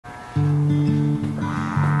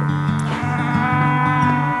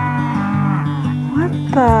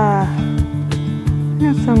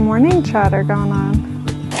There's some morning chatter going on.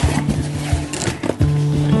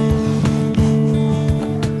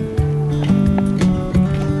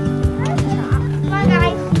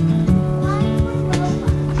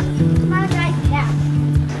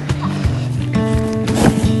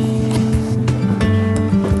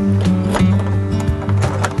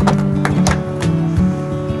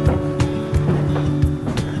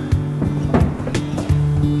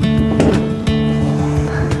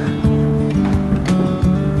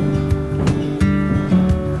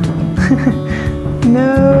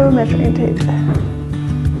 No measuring tape.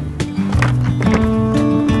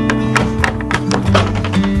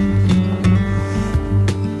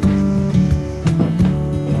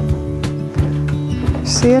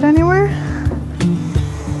 See it anywhere?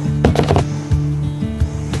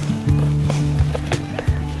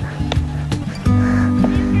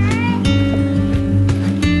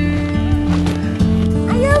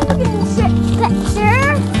 Are you looking at this picture?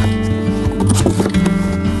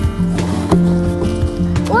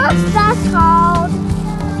 What's that called?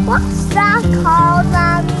 What's that called,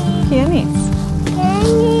 Mommy? Peonies.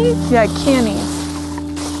 Peonies? Yeah, peonies.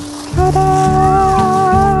 Ta-da!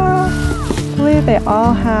 I believe they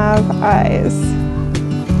all have eyes.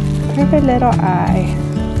 Every little eye.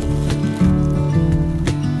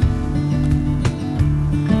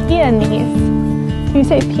 Peonies. Can you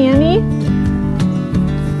say peony?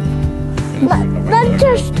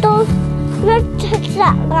 Let's touch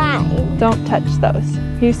that line. Don't touch those.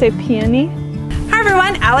 Can you say peony? Hi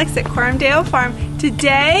everyone, Alex at Corumdale Farm.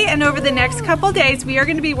 Today and over the next couple days, we are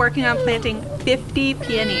going to be working on planting 50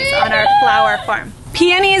 peonies on our flower farm.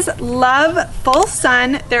 Peonies love full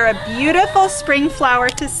sun. They're a beautiful spring flower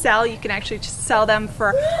to sell. You can actually just sell them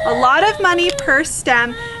for a lot of money per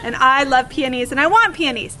stem, and I love peonies and I want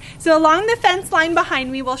peonies. So along the fence line behind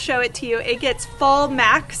me, we'll show it to you. It gets full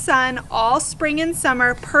max sun all spring and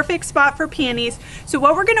summer, perfect spot for peonies. So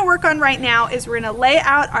what we're gonna work on right now is we're gonna lay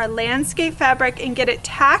out our landscape fabric and get it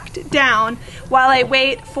tacked down while I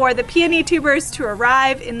wait for the peony tubers to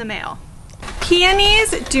arrive in the mail.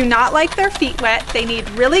 Peonies do not like their feet wet. They need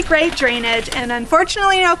really great drainage, and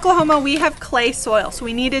unfortunately in Oklahoma we have clay soil, so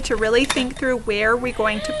we needed to really think through where we're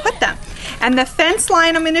going to put them. And the fence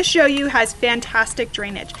line I'm going to show you has fantastic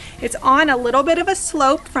drainage. It's on a little bit of a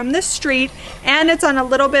slope from the street, and it's on a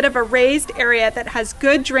little bit of a raised area that has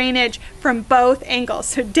good drainage from both angles.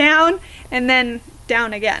 So down and then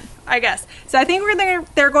down again, I guess. So I think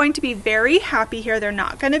they're going to be very happy here. They're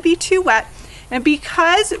not going to be too wet. And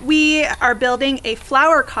because we are building a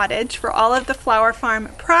flower cottage for all of the flower farm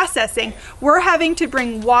processing, we're having to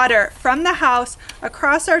bring water from the house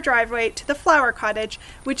across our driveway to the flower cottage,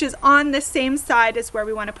 which is on the same side as where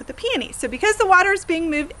we want to put the peonies. So because the water is being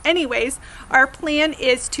moved anyways, our plan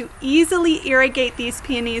is to easily irrigate these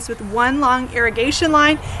peonies with one long irrigation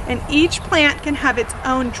line, and each plant can have its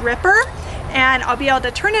own dripper, and I'll be able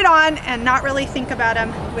to turn it on and not really think about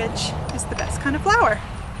them, which is the best kind of flower.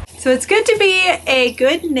 So it's good to be a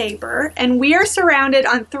good neighbor, and we are surrounded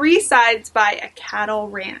on three sides by a cattle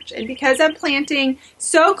ranch. And because I'm planting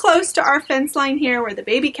so close to our fence line here where the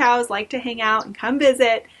baby cows like to hang out and come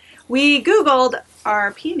visit, we Googled,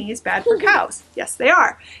 are peonies bad for cows? Yes, they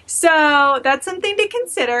are. So that's something to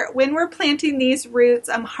consider. When we're planting these roots,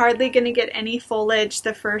 I'm hardly going to get any foliage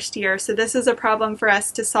the first year. So this is a problem for us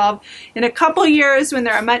to solve in a couple years when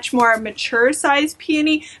they're a much more mature size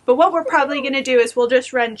peony. But what we're probably going to do is we'll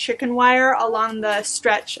just run chicken wire along the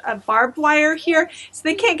stretch of barbed wire here so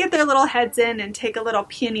they can't get their little heads in and take a little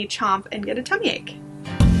peony chomp and get a tummy ache.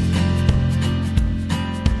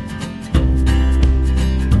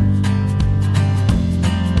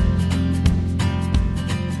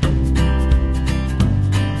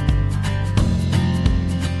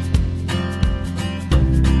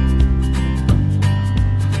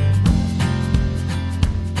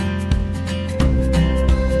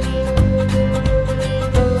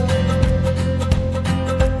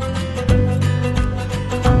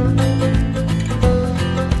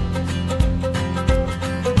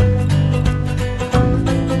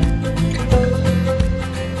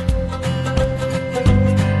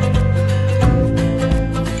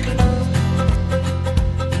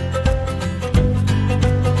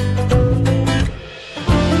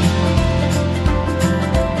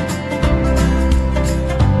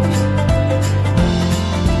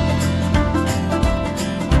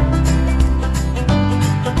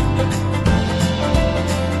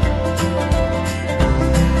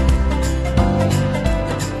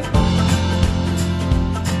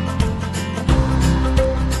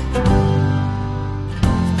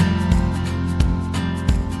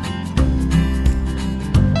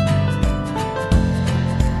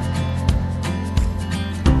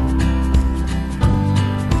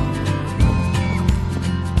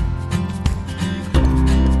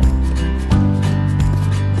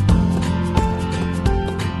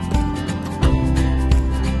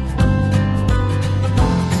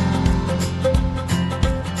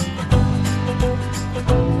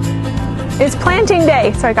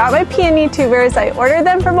 opening day. So I got my peony tubers. I ordered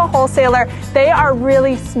them from a wholesaler. They are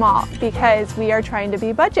really small because we are trying to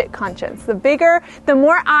be budget conscious. The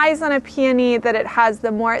more eyes on a peony that it has,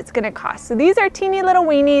 the more it's going to cost. So these are teeny little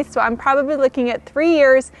weenies, so I'm probably looking at 3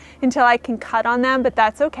 years until I can cut on them, but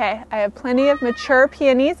that's okay. I have plenty of mature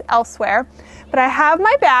peonies elsewhere. But I have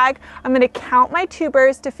my bag. I'm going to count my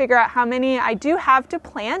tubers to figure out how many I do have to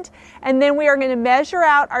plant, and then we are going to measure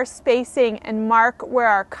out our spacing and mark where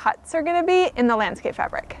our cuts are going to be in the landscape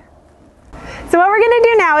fabric. So what we're going to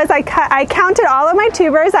do now is I counted all of my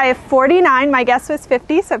tubers. I have 49. My guess was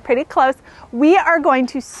 50, so pretty close. We are going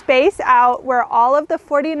to space out where all of the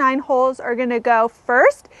 49 holes are going to go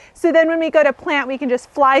first. So then when we go to plant, we can just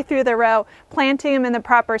fly through the row, planting them in the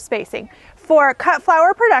proper spacing. For cut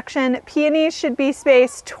flower production, peonies should be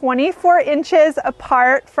spaced 24 inches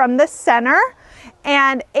apart from the center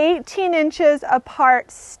and 18 inches apart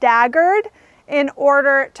staggered in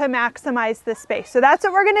order to maximize the space. So that's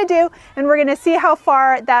what we're going to do, and we're going to see how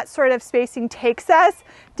far that sort of spacing takes us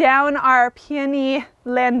down our peony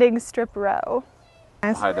landing strip row.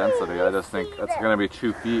 High density, I just think it's going to be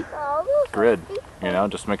 2 feet grid, you know,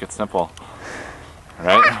 just make it simple.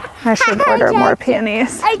 Right? I should order more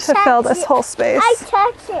peonies to fill this whole space. I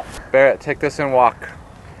touch it. Barrett, take this and walk.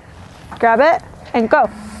 Grab it and go.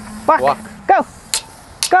 Walk. Go.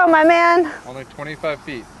 Go, my man. Only 25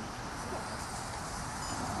 feet.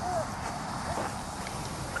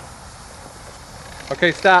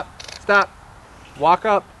 Okay, stop. Stop. Walk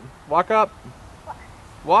up. Walk up.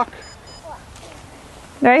 Walk.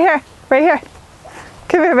 Right here. Right here.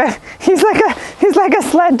 Come here, babe. He's like a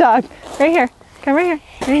sled dog. Right here. Come right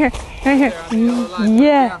here. Right here. Right here.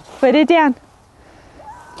 Yeah. Put it down.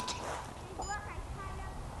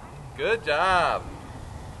 Good job.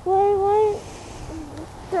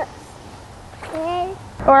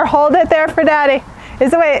 Or hold it there for Daddy.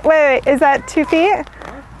 Wait. Is that 2 feet?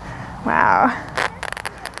 Wow.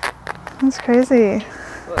 That's crazy.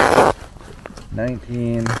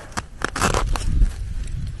 19.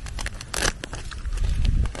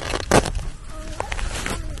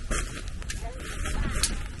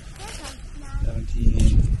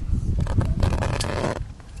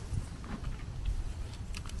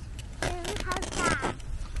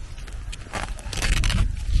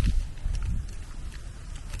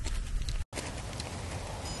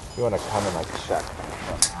 You want to come and like check.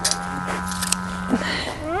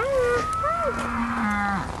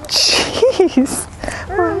 Jeez.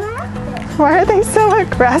 Why are they so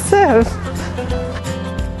aggressive?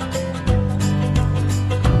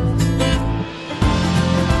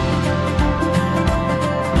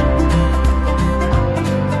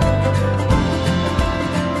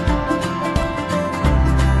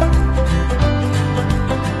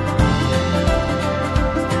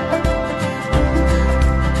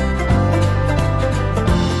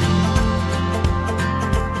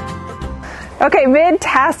 Okay,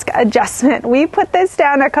 mid-task adjustment. We put this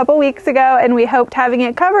down a couple weeks ago and we hoped having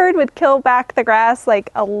it covered would kill back the grass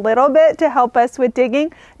like a little bit to help us with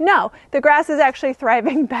digging. No, the grass is actually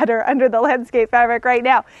thriving better under the landscape fabric right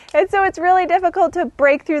now. And so it's really difficult to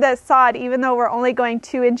break through that sod even though we're only going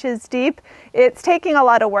 2 inches deep. It's taking a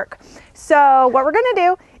lot of work. So what we're gonna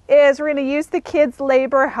do is we're going to use the kids'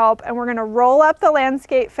 labor help and we're going to roll up the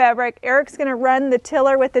landscape fabric. Eric's going to run the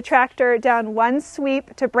tiller with the tractor down one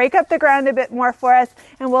sweep to break up the ground a bit more for us,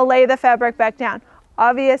 and we'll lay the fabric back down.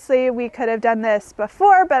 Obviously, we could have done this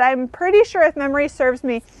before, but I'm pretty sure if memory serves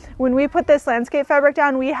me, when we put this landscape fabric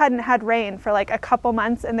down, we hadn't had rain for like a couple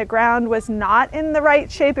months and the ground was not in the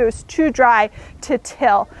right shape. It was too dry to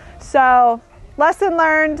till. So lesson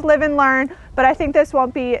learned, live and learn, but I think this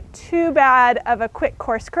won't be too bad of a quick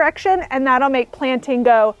course correction, and that'll make planting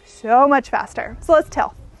go so much faster. So let's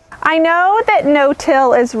till. I know that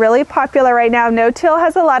no-till is really popular right now. No-till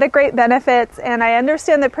has a lot of great benefits, and I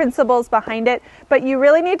understand the principles behind it, but you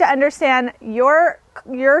really need to understand your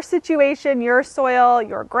situation, your soil,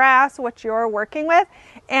 your grass, what you're working with,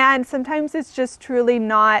 and sometimes it's just truly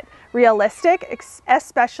not realistic,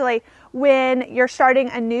 especially when you're starting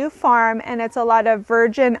a new farm and it's a lot of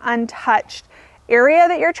virgin, untouched area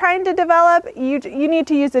that you're trying to develop. You need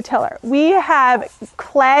to use a tiller. We have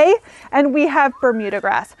clay and we have Bermuda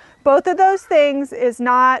grass. Both of those things is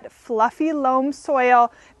not fluffy loam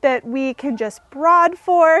soil that we can just broad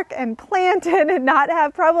fork and plant in and not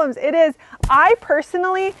have problems. It is, I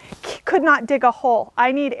personally could not dig a hole.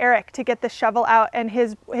 I need Eric to get the shovel out and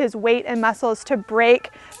his weight and muscles to break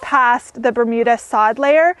past the Bermuda sod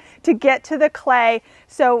layer to get to the clay.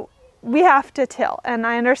 So we have to till, and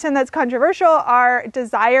I understand that's controversial. Our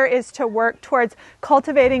desire is to work towards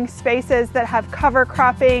cultivating spaces that have cover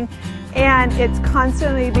cropping, and it's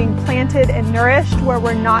constantly being planted and nourished where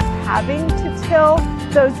we're not having to till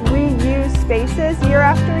those reused spaces year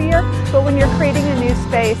after year. But when you're creating a new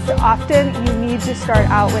space, often you need to start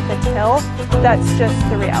out with a till. That's just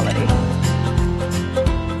the reality.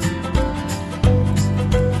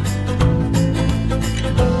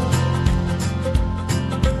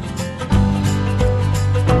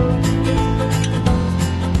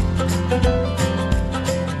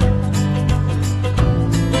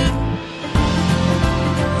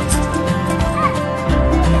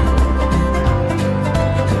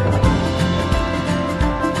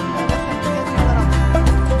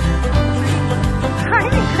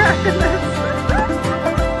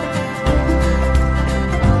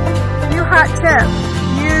 New hot tip,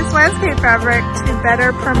 use landscape fabric to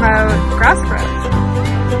better promote grass growth.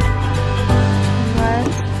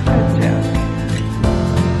 What a joke.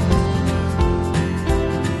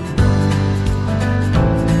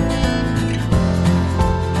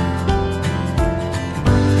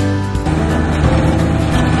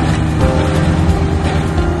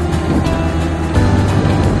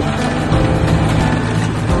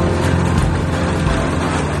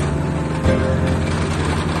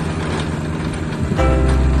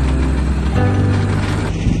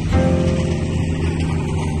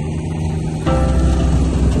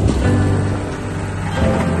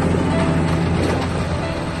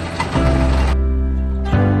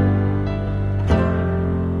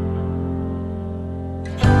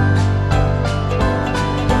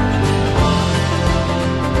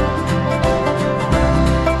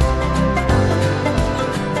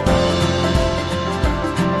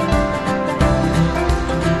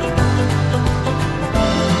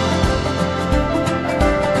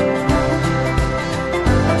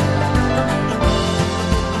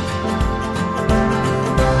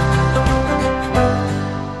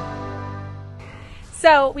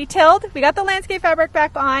 So we tilled, we got the landscape fabric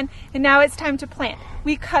back on, and now it's time to plant.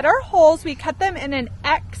 We cut our holes, we cut them in an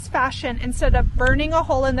X fashion instead of burning a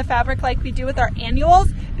hole in the fabric like we do with our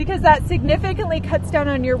annuals, because that significantly cuts down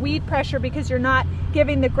on your weed pressure because you're not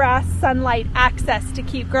giving the grass sunlight access to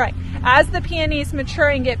keep growing. As the peonies mature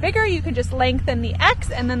and get bigger, you can just lengthen the X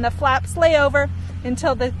and then the flaps lay over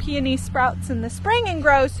until the peony sprouts in the spring and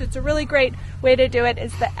grows. So it's a really great way to do it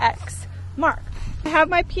is the X mark. I have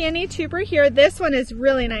my peony tuber here. This one is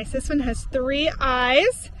really nice. This one has 3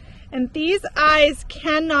 eyes, and these eyes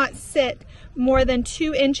cannot sit more than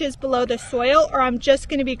 2 inches below the soil, or I'm just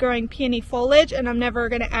going to be growing peony foliage and I'm never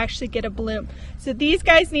going to actually get a bloom. So these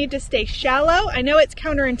guys need to stay shallow. I know it's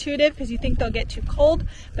counterintuitive because you think they'll get too cold,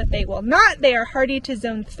 but they will not. They are hardy to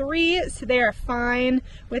zone 3, so they are fine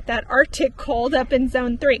with that Arctic cold up in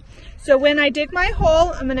zone 3. So when I dig my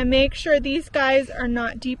hole, I'm going to make sure these guys are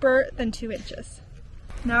not deeper than 2 inches.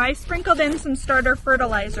 Now I sprinkled in some starter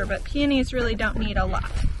fertilizer, but peonies really don't need a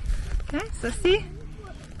lot. Okay, so see,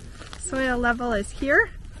 soil level is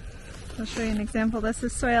here. I'll show you an example. This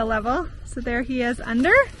is soil level. So there he is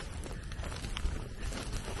under.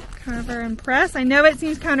 Cover and press. I know it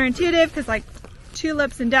seems counterintuitive because like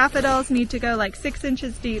tulips and daffodils need to go like 6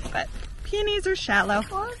 inches deep, but peonies are shallow.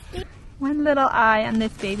 One little eye on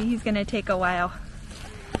this baby. He's going to take a while.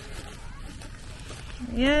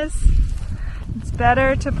 There he is. It's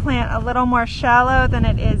better to plant a little more shallow than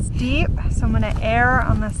it is deep, so I'm going to err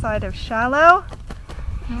on the side of shallow.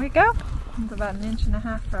 There we go. It's about 1.5 inches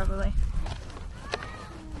probably.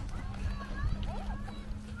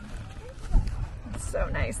 It's so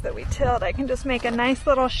nice that we tilled. I can just make a nice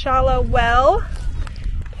little shallow well,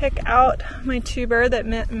 pick out my tuber that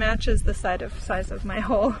matches the size of my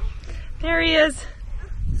hole. There he is,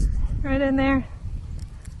 right in there.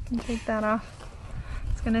 I can take that off.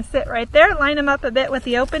 Going to sit right there, line him up a bit with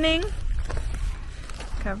the opening,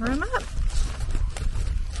 cover him up.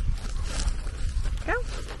 Go.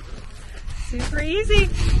 Super easy.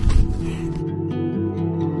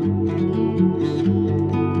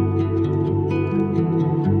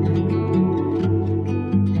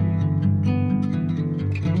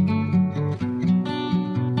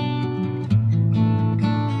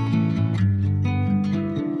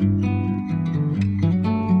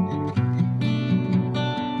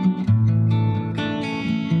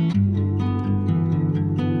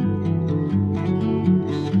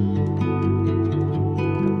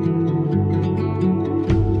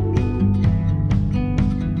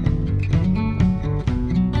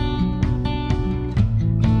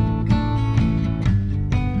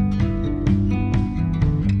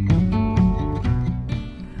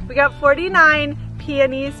 We got 49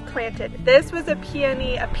 peonies planted. This was a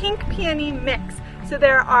peony, a pink peony mix. So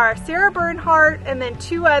there are Sarah Bernhardt and then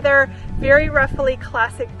 2 other very roughly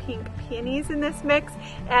classic pink peonies. peonies in this mix,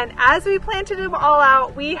 and as we planted them all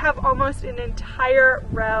out, we have almost an entire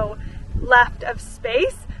row left of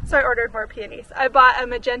space. So I ordered more peonies. I bought a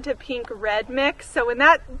magenta pink red mix, so when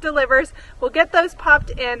that delivers, we'll get those popped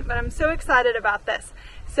in, but I'm so excited about this.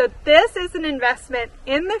 So this is an investment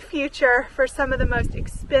in the future for some of the most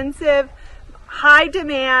expensive, high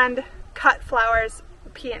demand cut flowers,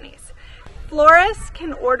 peonies. Florists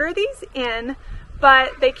can order these in,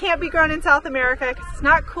 but they can't be grown in South America because it's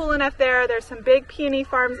not cool enough there. There's some big peony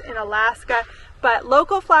farms in Alaska, but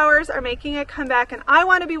local flowers are making a comeback, and I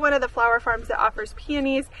want to be one of the flower farms that offers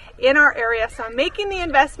peonies in our area. So I'm making the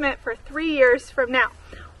investment for 3 years from now.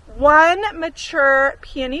 One mature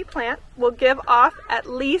peony plant will give off at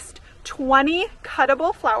least 20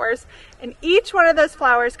 cuttable flowers, and each one of those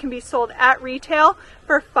flowers can be sold at retail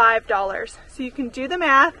for $5. So you can do the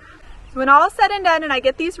math. When all is said and done and I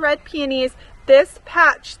get these red peonies, this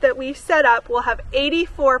patch that we've set up will have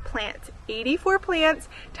 84 plants. 84 plants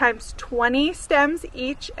times 20 stems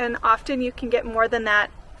each, and often you can get more than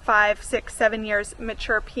that, 5, 6, 7 years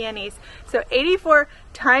mature peonies. So 84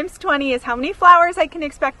 times 20 is how many flowers I can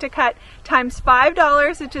expect to cut, times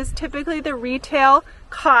 $5, which is typically the retail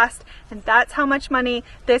cost, and that's how much money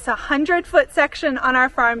this 100-foot section on our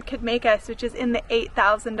farm could make us, which is in the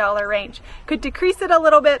 $8,000 range. Could decrease it a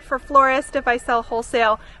little bit for florists if I sell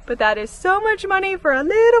wholesale, but that is so much money for a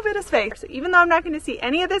little bit of space. So even though I'm not going to see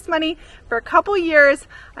any of this money for a couple years,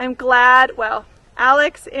 I'm glad, well,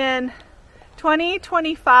 Alex in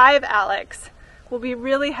 2025, Alex will be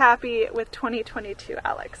really happy with 2022,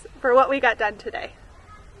 Alex, for what we got done today.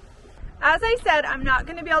 As I said, I'm not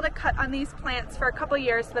going to be able to cut on these plants for a couple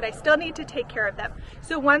years, but I still need to take care of them.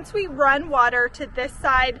 So once we run water to this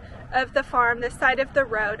side of the farm, this side of the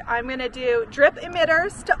road, I'm going to do drip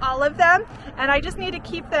emitters to all of them, and I just need to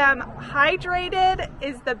keep them hydrated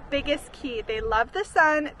is the biggest key. They love the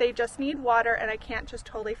sun, they just need water, and I can't just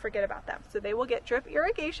totally forget about them. So they will get drip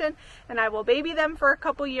irrigation, and I will baby them for a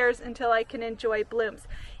couple years until I can enjoy blooms.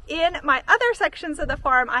 In my other sections of the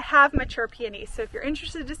farm, I have mature peonies. So if you're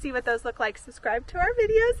interested to see what those look like, subscribe to our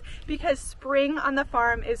videos, because spring on the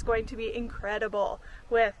farm is going to be incredible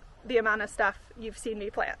with the amount of stuff you've seen me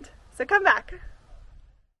plant. So come back.